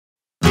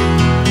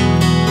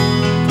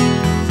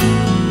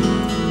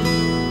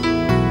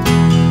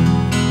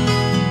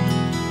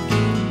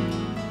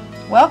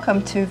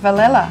Welcome to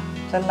Velella,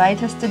 the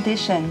latest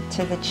addition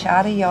to the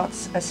Charter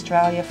Yachts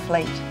Australia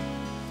fleet.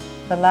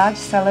 The large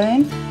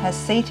saloon has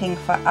seating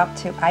for up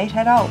to 8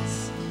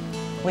 adults,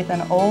 with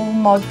an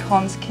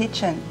all-mod-cons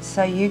kitchen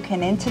so you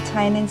can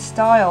entertain in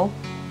style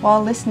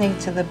while listening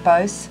to the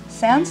Bose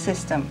sound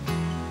system.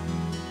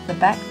 The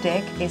back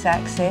deck is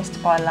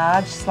accessed by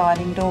large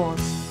sliding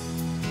doors.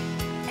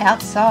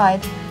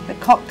 Outside, the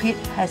cockpit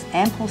has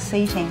ample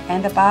seating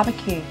and a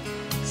barbecue,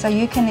 so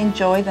you can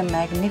enjoy the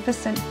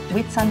magnificent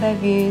Whitsunday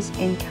views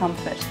in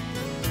comfort.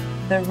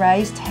 The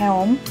raised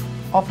helm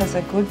offers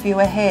a good view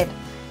ahead.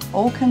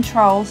 All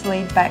controls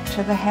lead back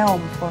to the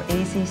helm for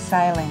easy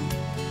sailing.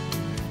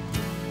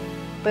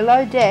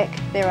 Below deck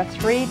there are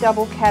 3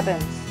 double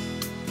cabins.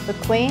 The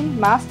Queen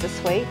Master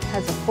Suite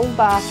has a full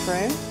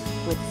bathroom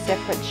with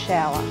separate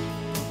shower.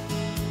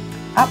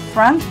 Up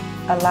front,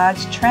 a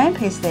large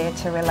tramp is there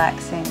to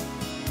relax in.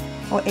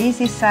 For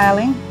easy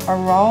sailing, a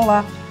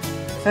roller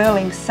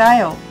furling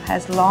sail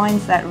has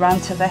lines that run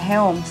to the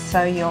helm,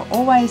 so you're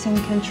always in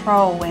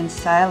control when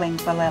sailing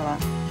Velella.